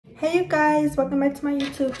Hey you guys, welcome back to my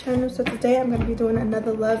YouTube channel. So today I'm going to be doing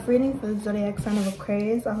another love reading for the zodiac sign of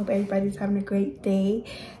Aquarius. I hope everybody's having a great day.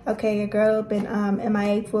 Okay, your girl been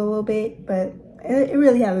MIA for a little bit, but it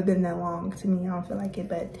really haven't been that long to me. I don't feel like it,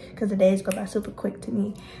 but because the days go by super quick to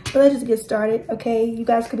me. But let's just get started. Okay, you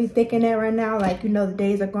guys could be thinking that right now, like, you know, the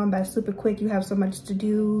days are going by super quick. You have so much to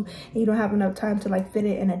do and you don't have enough time to like fit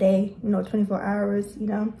it in a day, you know, 24 hours, you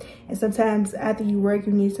know. And sometimes after you work,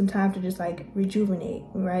 you need some time to just like rejuvenate,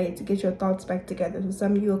 right, to get your thoughts back together. So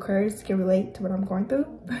some of you Aquarius can relate to what I'm going through.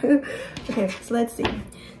 Okay, so let's see.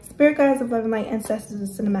 Spirit guides of love and light, ancestors and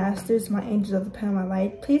cinema masters, my angels of the pen of my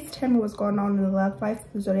light, please tell me what's going on in the love life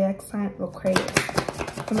of the zodiac sign of Aquarius.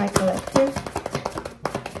 For my collective,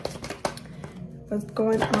 what's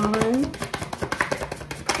going on?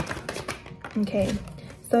 Okay,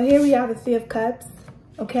 so here we have the Three of Cups.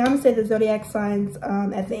 Okay, I'm gonna say the zodiac signs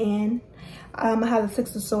at the end. I have the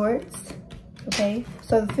Six of Swords. Okay,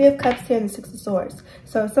 so the Three of Cups here and the Six of Swords.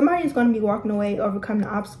 So somebody is going to be walking away, overcoming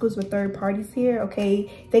obstacles with third parties here.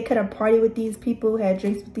 Okay, they could have partied with these people, had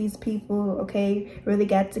drinks with these people. Okay, really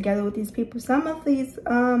got together with these people. Some of these,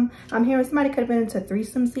 I'm hearing somebody could have been into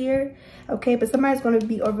threesomes here. Okay, but somebody's going to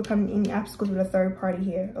be overcoming any obstacles with a third party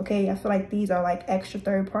here. Okay, I feel like these are like extra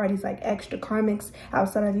third parties, like extra karmics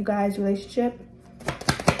outside of you guys' relationship.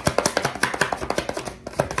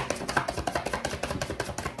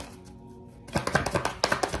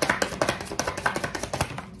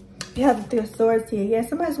 You have the Three of Swords here. Yeah,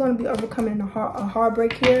 somebody's going to be overcoming a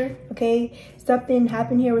heartbreak here. Okay, something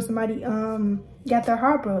happened here where somebody got their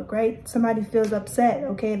heart broke, right? Somebody feels upset.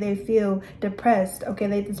 Okay, they feel depressed. Okay,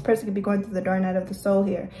 this person could be going through the dark night of the soul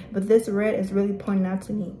here, but this red is really pointing out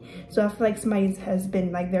to me. So I feel like somebody has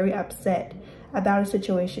been like very upset about a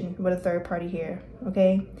situation with a third party here.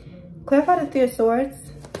 Okay, clarify the Three of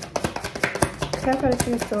Swords. Clarify the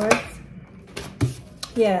Three of Swords.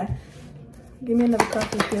 Yeah. Give me another card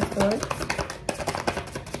for the Three of Swords.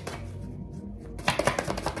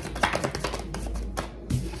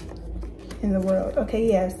 In the world. Okay,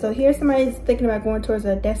 yeah. So here somebody's thinking about going towards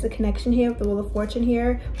a destined connection here with the Wheel of Fortune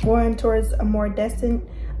here. Going towards a more destined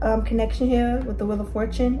connection here with the Wheel of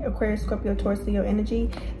Fortune. Aquarius, Scorpio, Taurus, Leo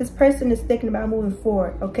energy. This person is thinking about moving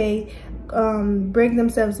forward, okay? Bring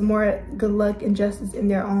themselves more good luck and justice in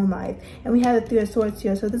their own life. And we have the Three of Swords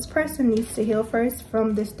here. So this person needs to heal first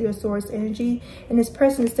from this Three of Swords energy. And this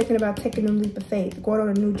person is thinking about taking a leap of faith, going on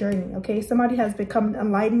a new journey, okay? Somebody has become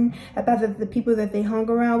enlightened about the people that they hung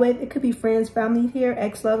around with. It could be friends, family here,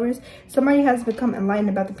 ex-lovers. Somebody has become enlightened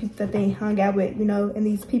about the people that they hung out with, you know, and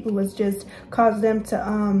these people was just caused them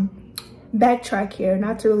to backtrack here,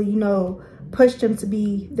 not to really, you know, push them to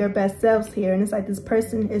be their best selves here. And it's like this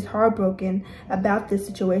person is heartbroken about this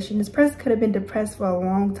situation. This person could have been depressed for a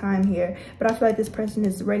long time here, but I feel like this person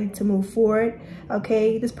is ready to move forward.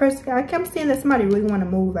 Okay, this person, I'm seeing that somebody really want to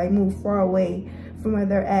move, like move far away from where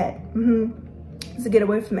they're at. To get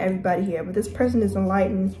away from everybody here. But this person is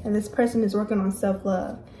enlightened and this person is working on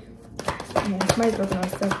self-love. Yeah, somebody's working on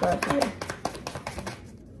self-love here.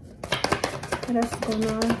 What else is going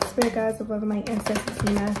on? Spirit guides of love, my ancestors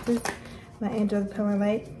and masters, my angel of the power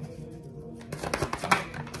light.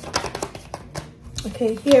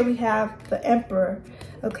 Okay, here we have the Emperor.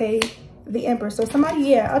 Okay, the Emperor. So somebody,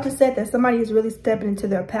 yeah, I just said that somebody is really stepping into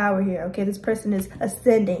their power here. Okay, this person is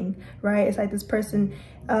ascending, right? It's like this person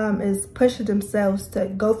is pushing themselves to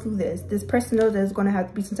go through this. This person knows there's going to have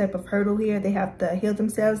to be some type of hurdle here. They have to heal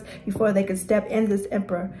themselves before they can step in this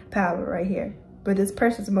Emperor power right here. But this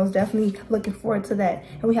person's most definitely looking forward to that.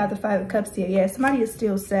 And we have the Five of Cups here. Yeah, somebody is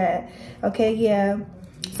still sad. Okay, yeah.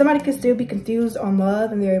 Somebody could still be confused on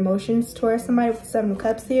love and their emotions towards somebody with the Seven of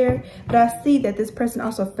Cups here. But I see that this person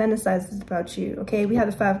also fantasizes about you. Okay, we have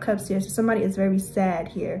the Five of Cups here. So somebody is very sad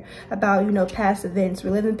here about, you know, past events,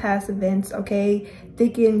 reliving past events. Okay,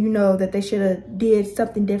 thinking, you know, that they should have did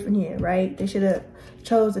something different here, right? They should have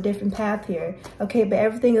chose a different path here. Okay, but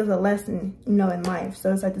everything is a lesson, you know, in life.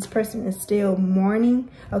 So it's like this person is still mourning.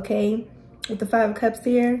 Okay, with the Five of Cups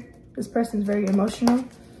here, this person is very emotional.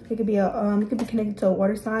 It could be it could be connected to a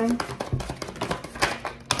water sign.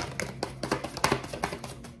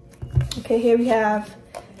 Okay, here we have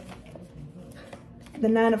the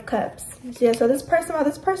Nine of Cups. Yeah, so this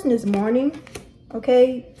person is mourning.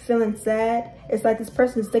 Okay, feeling sad. It's like this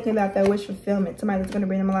person is thinking about their wish fulfillment. Somebody that's going to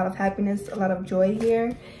bring them a lot of happiness, a lot of joy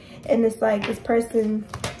here. And it's like this person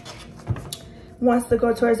wants to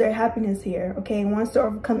go towards their happiness here, okay, wants to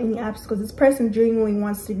overcome any obstacles. This person genuinely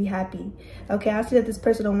wants to be happy, okay. I see that this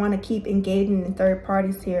person don't want to keep engaging in third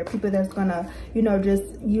parties here, people that's gonna, you know,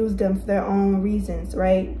 just use them for their own reasons,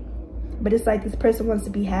 right? But it's like this person wants to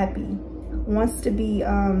be happy, wants to be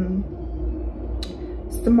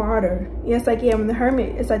smarter. Yeah, it's like, yeah, when the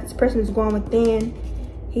Hermit, it's like this person is going within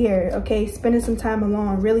here, okay, spending some time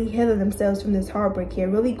alone, really healing themselves from this heartbreak here,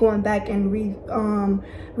 really going back and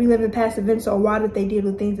reliving past events or why did they deal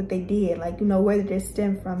with things that they did, like, you know, where did it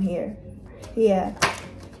stem from here. Yeah,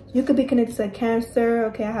 you could be connected to Cancer.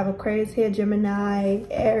 Okay, I have Aquarius here, Gemini,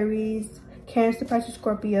 Aries, Cancer, Pisces,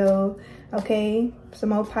 Scorpio. Okay, some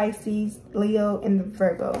more Pisces, Leo, and the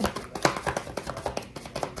Virgo.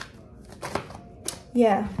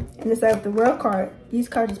 Yeah, and it's like the World card. These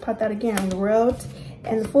cards just popped out again, the World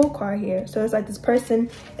and the Fool card here. So it's like this person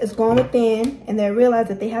is going within and they realize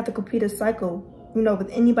that they have to complete a cycle, you know, with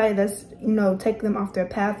anybody that's, you know, taking them off their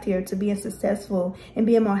path here to being successful and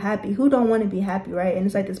being more happy. Who don't want to be happy, right? And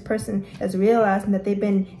it's like this person is realizing that they've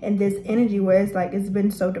been in this energy where it's like it's been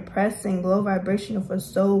so depressing, low vibrational for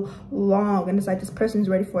so long. And it's like this person's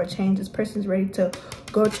ready for a change. This person's ready to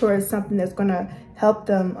go towards something that's going to help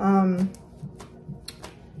them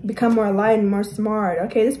become more enlightened, more smart.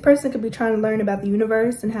 Okay, this person could be trying to learn about the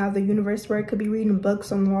universe and how the universe works. Could be reading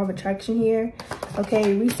books on the law of attraction here.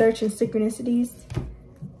 Okay, researching synchronicities.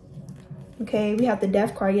 Okay, we have the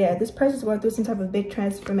Death card. Yeah, this person's going through some type of big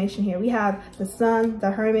transformation here. We have the Sun, the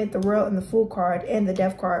Hermit, the World, and the Fool card, and the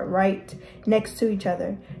Death card right next to each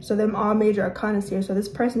other. So them all major arcanas here. So this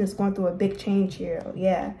person is going through a big change here.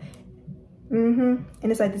 Yeah. And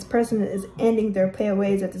it's like this person is ending their player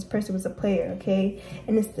ways, that this person was a player, okay?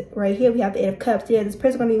 And it's right here we have the Eight of Cups. Yeah, this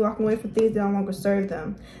person's gonna be walking away from things that no longer serve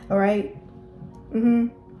them. All right.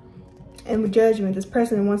 And with Judgment, this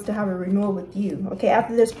person wants to have a renewal with you. Okay,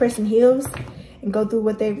 after this person heals and go through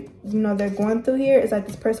what they, you know, they're going through here, it's like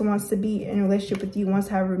this person wants to be in a relationship with you, wants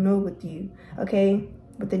to have a renewal with you. Okay,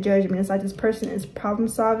 with the Judgment, it's like this person is problem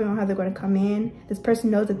solving on how they're going to come in. This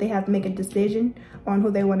person knows that they have to make a decision on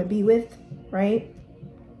who they want to be with, right?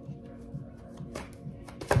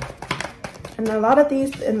 And a lot of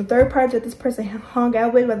these, and the third party that this person hung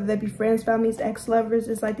out with, whether they be friends, families, ex-lovers,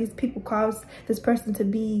 it's like these people cause this person to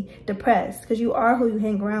be depressed because you are who you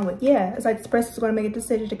hang around with. Yeah, it's like this person's going to make a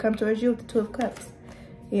decision to come towards you with the Two of Cups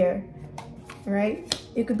here. All right,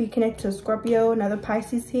 you could be connected to a Scorpio, another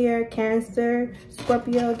Pisces here, Cancer,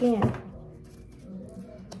 Scorpio again.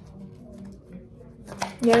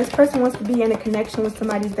 Yeah, this person wants to be in a connection with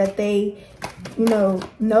somebody that they, you know,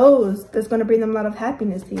 knows that's going to bring them a lot of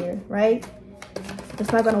happiness here, right?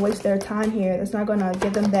 That's not going to waste their time here. That's not going to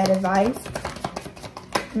give them bad advice.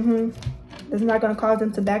 It's not going to cause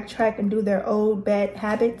them to backtrack and do their old bad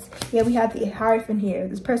habits. Yeah, we have the Hierophant here.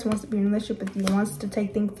 This person wants to be in a relationship with you, wants to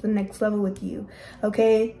take things to the next level with you,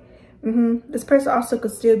 okay? This person also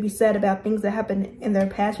could still be sad about things that happened in their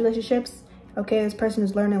past relationships, okay? This person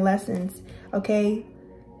is learning lessons, okay?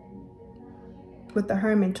 With the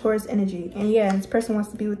Hermit, Taurus energy. And yeah, this person wants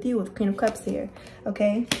to be with you with Queen of Cups here,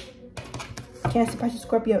 okay? Cancer, Pisces,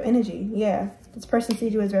 Scorpio energy. Yeah, this person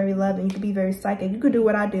sees you as very loving. You could be very psychic. You could do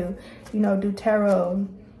what I do, you know, do tarot,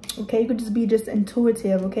 okay? You could just be just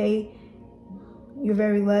intuitive, okay? You're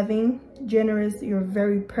very loving, generous. You're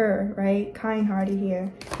very pure, right? Kind-hearted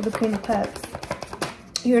here with the Queen of Cups.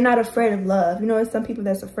 You're not afraid of love. You know, there's some people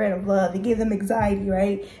that's afraid of love. They give them anxiety,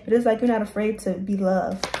 right? But it's like you're not afraid to be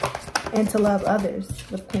loved and to love others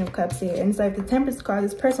with Queen of Cups here. And it's like the Temperance card,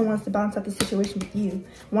 this person wants to balance out the situation with you,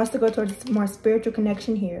 wants to go towards more spiritual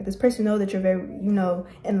connection here. This person knows that you're very, you know,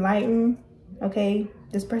 enlightened, okay?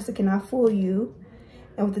 This person cannot fool you.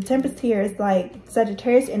 And with the Tempest here, it's like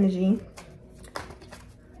Sagittarius energy.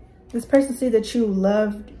 This person sees that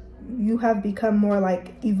you have become more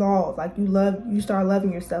like evolved, like you start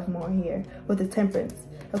loving yourself more here with the Temperance.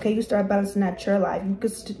 Okay, you start balancing that your life. You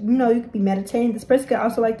could, you know, you could be meditating. This person could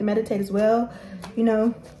also like to meditate as well. You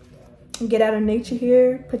know, get out of nature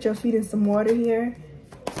here. Put your feet in some water here.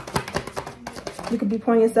 You could be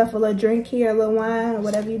pouring yourself a little drink here, a little wine or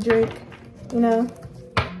whatever you drink. You know,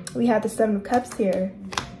 we have the Seven of Cups here.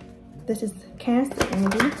 This is Cancer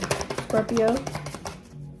energy, Scorpio.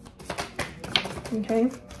 Okay.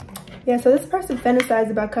 Yeah, so this person fantasizes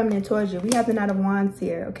about coming in towards you. We have the Knight of Wands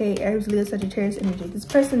here, okay? Aries, Leo, Sagittarius energy. This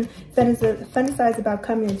person fantasizes about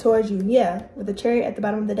coming in towards you. Yeah, with the Chariot at the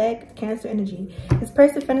bottom of the deck, Cancer energy. This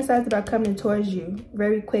person fantasizes about coming in towards you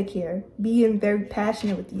very quick here, being very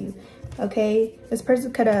passionate with you, okay? This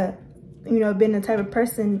person could have, you know, been the type of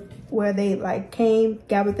person where they like came,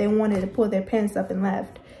 got what they wanted, and pulled their pants up and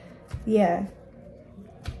left. Yeah.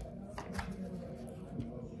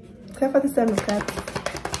 Clarify the Seven of Cups.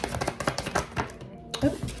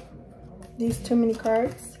 Oops. These too many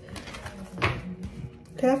cards.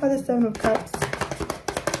 Clarify the Seven of Cups.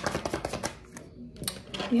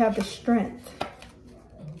 We have the Strength.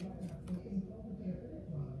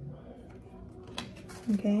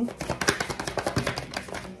 Okay.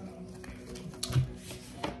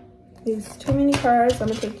 There's too many cards. I'm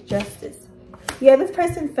gonna take Justice. Yeah, this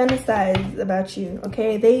person fantasizes about you,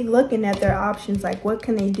 okay? They looking at their options, like what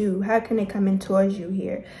can they do? How can they come in towards you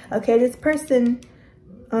here? Okay, this person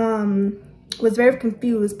was very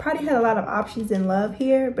confused. Probably had a lot of options in love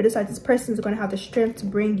here, but it's like this person is going to have the strength to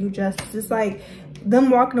bring you justice. It's like them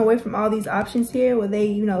walking away from all these options here where they,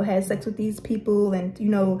 you know, had sex with these people and, you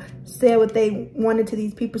know, said what they wanted to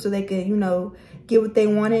these people so they could, you know, get what they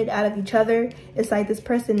wanted out of each other. It's like this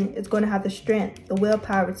person is going to have the strength, the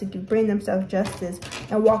willpower to bring themselves justice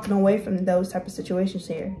and walking away from those type of situations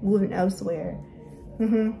here, moving elsewhere.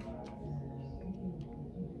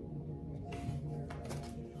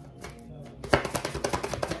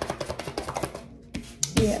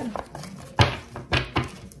 Yeah.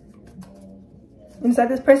 And so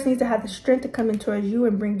this person needs to have the strength to come in towards you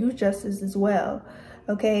and bring you justice as well.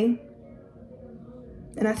 Okay.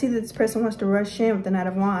 And I see that this person wants to rush in with the Knight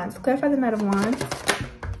of Wands. Clarify the Knight of Wands.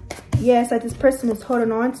 Yeah, it's like this person is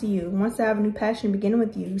holding on to you, wants to have a new passion beginning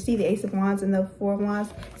with you. You see the Ace of Wands and the Four of Wands.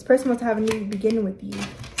 This person wants to have a new beginning with you.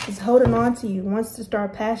 Is holding on to you, wants to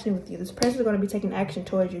start passion with you. This person is going to be taking action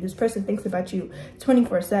towards you. This person thinks about you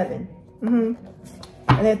 24/7.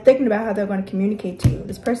 And they're thinking about how they're going to communicate to you.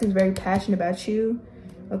 This person is very passionate about you.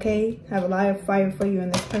 Okay, have a lot of fire for you,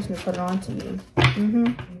 and this person is holding on to you.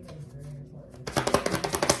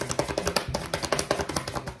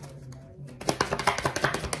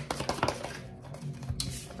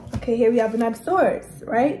 Okay, here we have the Knight of Swords,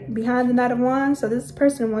 right? Behind the Knight of Wands. So this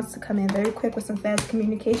person wants to come in very quick with some fast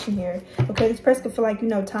communication here. Okay, this person could feel like, you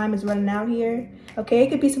know, time is running out here. Okay,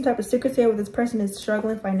 it could be some type of secrets here where this person is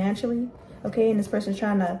struggling financially. Okay, and this person is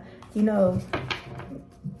trying to, you know,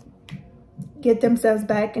 get themselves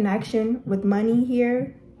back in action with money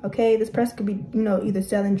here. Okay, this person could be, you know, either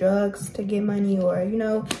selling drugs to get money or, you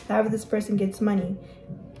know, however this person gets money.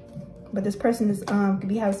 But this person is could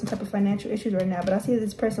be having some type of financial issues right now. But I see that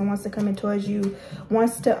this person wants to come in towards you,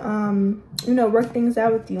 wants to you know, work things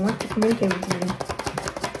out with you, wants to communicate with you.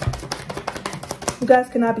 You guys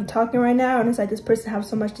cannot be talking right now, and it's like this person has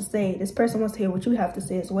so much to say. This person wants to hear what you have to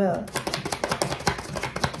say as well.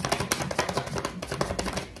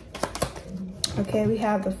 Okay, we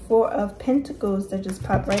have the Four of Pentacles that just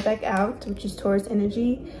popped right back out, which is Taurus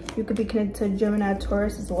energy. You could be connected to Gemini,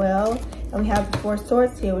 Taurus as well. And we have the Four of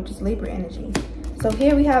Swords here, which is Libra energy. So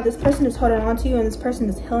here we have this person is holding on to you, and this person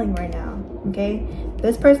is healing right now. Okay,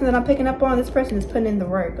 this person that I'm picking up on, this person is putting in the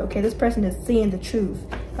work. Okay, this person is seeing the truth,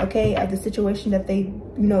 okay, of the situation that they,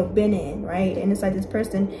 you know, been in, right? And it's like this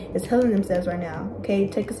person is healing themselves right now. Okay,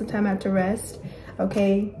 taking some time out to rest.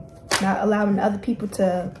 Okay, not allowing other people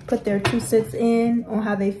to put their 2 cents in on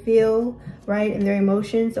how they feel, right, and their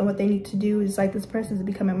emotions and what they need to do. It's like this person is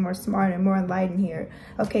becoming more smart and more enlightened here.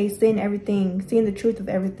 Okay, seeing everything, seeing the truth of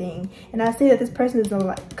everything. And I see that this person is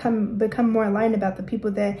become more enlightened about the people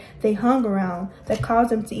that they hung around that caused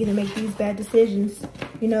them to either make these bad decisions,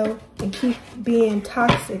 you know, and keep being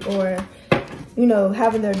toxic or, you know,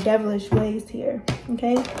 having their devilish ways here.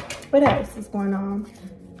 Okay, what else is going on?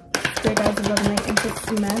 Spirit guides of love and light, Empress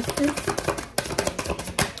and Masters.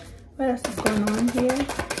 What else is going on here?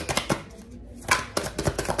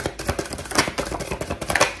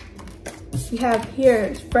 We have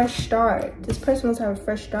here fresh start. This person wants to have a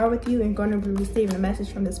fresh start with you and going to be receiving a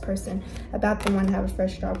message from this person about them wanting to have a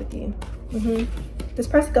fresh start with you. This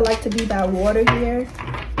person could like to be by water here,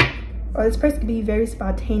 or this person could be very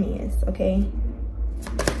spontaneous. Okay.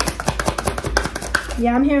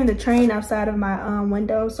 Yeah, I'm hearing the train outside of my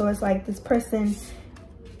window, so it's like this person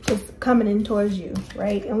is coming in towards you,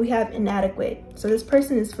 right? And we have inadequate. So this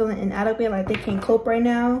person is feeling inadequate, like they can't cope right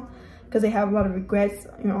now because they have a lot of regrets,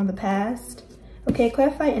 you know, on the past. Okay,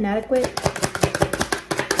 clarify inadequate.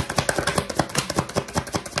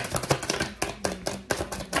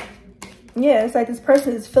 Yeah, it's like this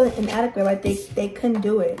person is feeling inadequate, like they couldn't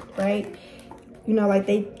do it, right? You know, like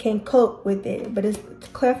they can't cope with it. But it's to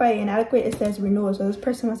clarify inadequate, it says renewal. So this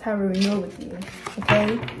person wants to have a renewal with you.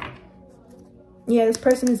 Okay. Yeah, this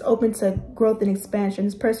person is open to growth and expansion.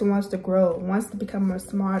 This person wants to grow, wants to become more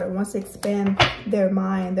smarter, wants to expand their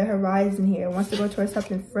mind, their horizon here, wants to go towards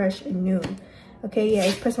something fresh and new. Okay, yeah,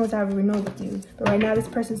 this person wants to have a renewal with you. But right now, this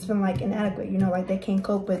person is feeling like inadequate. You know, like they can't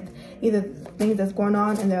cope with either things that's going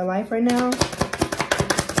on in their life right now.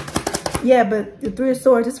 Yeah, but the Three of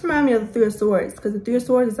Swords, just remind me of the Three of Swords, because the Three of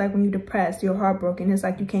Swords is like when you're depressed, you're heartbroken. It's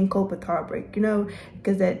like you can't cope with heartbreak, you know,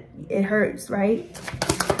 because it hurts, right?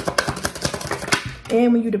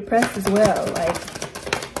 And when you're depressed as well, like,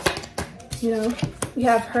 you know, we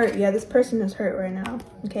have hurt. Yeah, this person is hurt right now,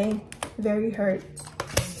 okay? Very hurt.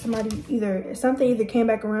 something either came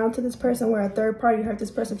back around to this person where a third party hurt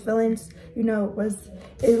this person's feelings, you know,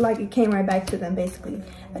 it came right back to them, basically.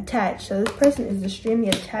 Attached. So this person is extremely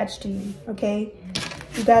attached to you, okay?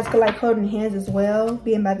 You guys could like holding hands as well,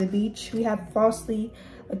 being by the beach. We have falsely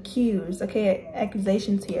accused, okay,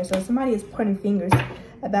 accusations here. So somebody is pointing fingers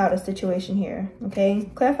about a situation here, okay?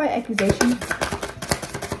 Clarify accusations.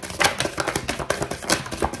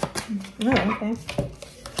 Oh, okay.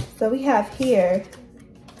 So we have here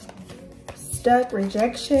stuck,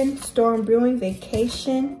 rejection, storm brewing,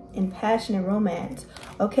 vacation, and passion and romance.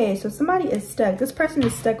 Okay, so somebody is stuck. This person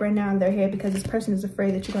is stuck right now in their head because this person is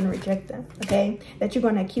afraid that you're going to reject them, okay? That you're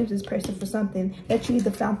going to accuse this person for something that you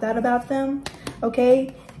either found out about them,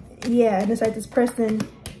 okay? Yeah, and it's like this person,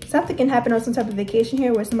 something can happen on some type of vacation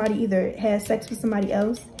here where somebody either has sex with somebody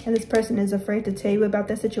else and this person is afraid to tell you about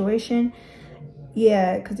that situation.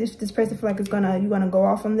 Yeah, because if this person feel like you're gonna go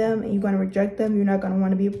off on them and you're gonna reject them, you're not gonna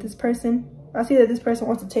want to be with this person. I see that this person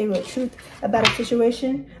wants to tell you the truth about a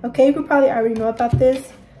situation. Okay, you could probably already know about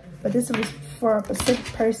this, but this was for a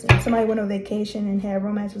specific person. Somebody went on vacation and had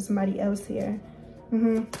romance with somebody else here.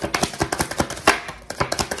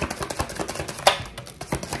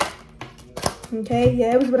 Okay,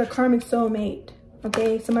 yeah, it was with a karmic soulmate.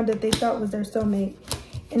 Okay, somebody that they thought was their soulmate.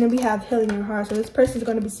 And then we have healing your heart. So this person is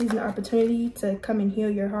going to be seizing the opportunity to come and heal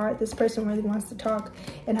your heart. This person really wants to talk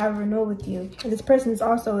and have a renewal with you. And this person is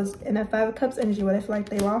also in that 5 of Cups energy where they feel like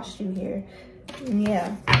they lost you here. And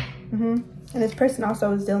yeah. And this person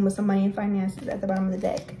also is dealing with some money and finances at the bottom of the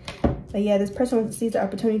deck. But yeah, this person wants to seize the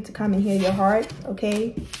opportunity to come and heal your heart.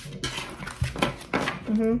 Okay.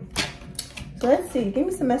 So let's see. Give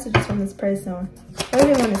me some messages from this person. What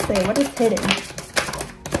do they want to say? What is hidden?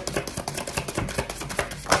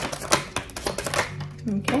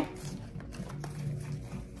 Okay.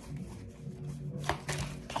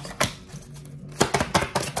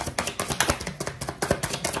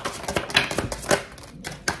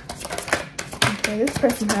 Okay, this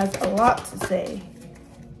person has a lot to say.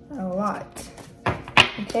 A lot.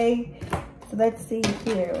 Okay, so let's see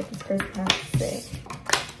here what this person has to say.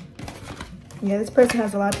 Yeah, this person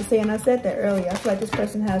has a lot to say, and I said that earlier. I feel like this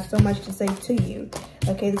person has so much to say to you.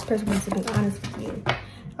 Okay, this person wants to be honest with you.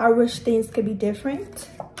 I wish things could be different.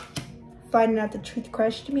 Finding out the truth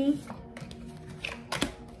crushed me.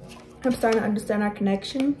 I'm starting to understand our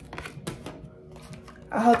connection.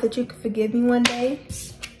 I hope that you can forgive me one day.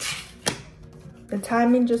 The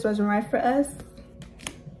timing just wasn't right for us.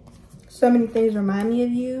 So many things remind me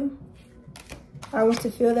of you. I want to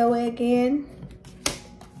feel that way again.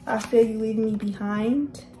 I feel you leaving me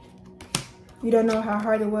behind. You don't know how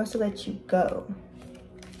hard it was to let you go.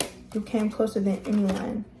 You came closer than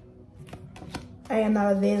anyone. I am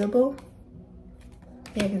not available.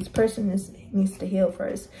 Yeah, this person needs to heal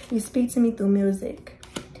first. You speak to me through music.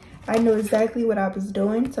 I know exactly what I was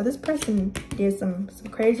doing. So this person did some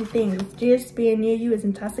crazy things. Just being near you is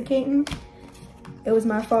intoxicating. It was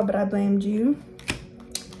my fault, but I blamed you.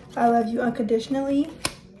 I love you unconditionally.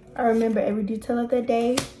 I remember every detail of that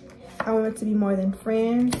day. I wanted to be more than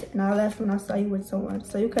friends, and I left when I saw you with someone.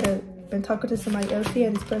 So you could have been talking to somebody else here,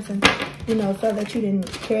 and this person, you know, felt that you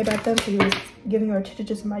didn't care about them, so you was giving your attention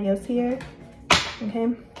to somebody else here.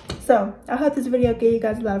 Okay, so I hope this video gave you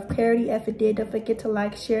guys a lot of clarity. If it did, don't forget to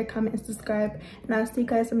like, share, comment, and subscribe, and I'll see you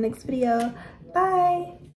guys in the next video. Bye.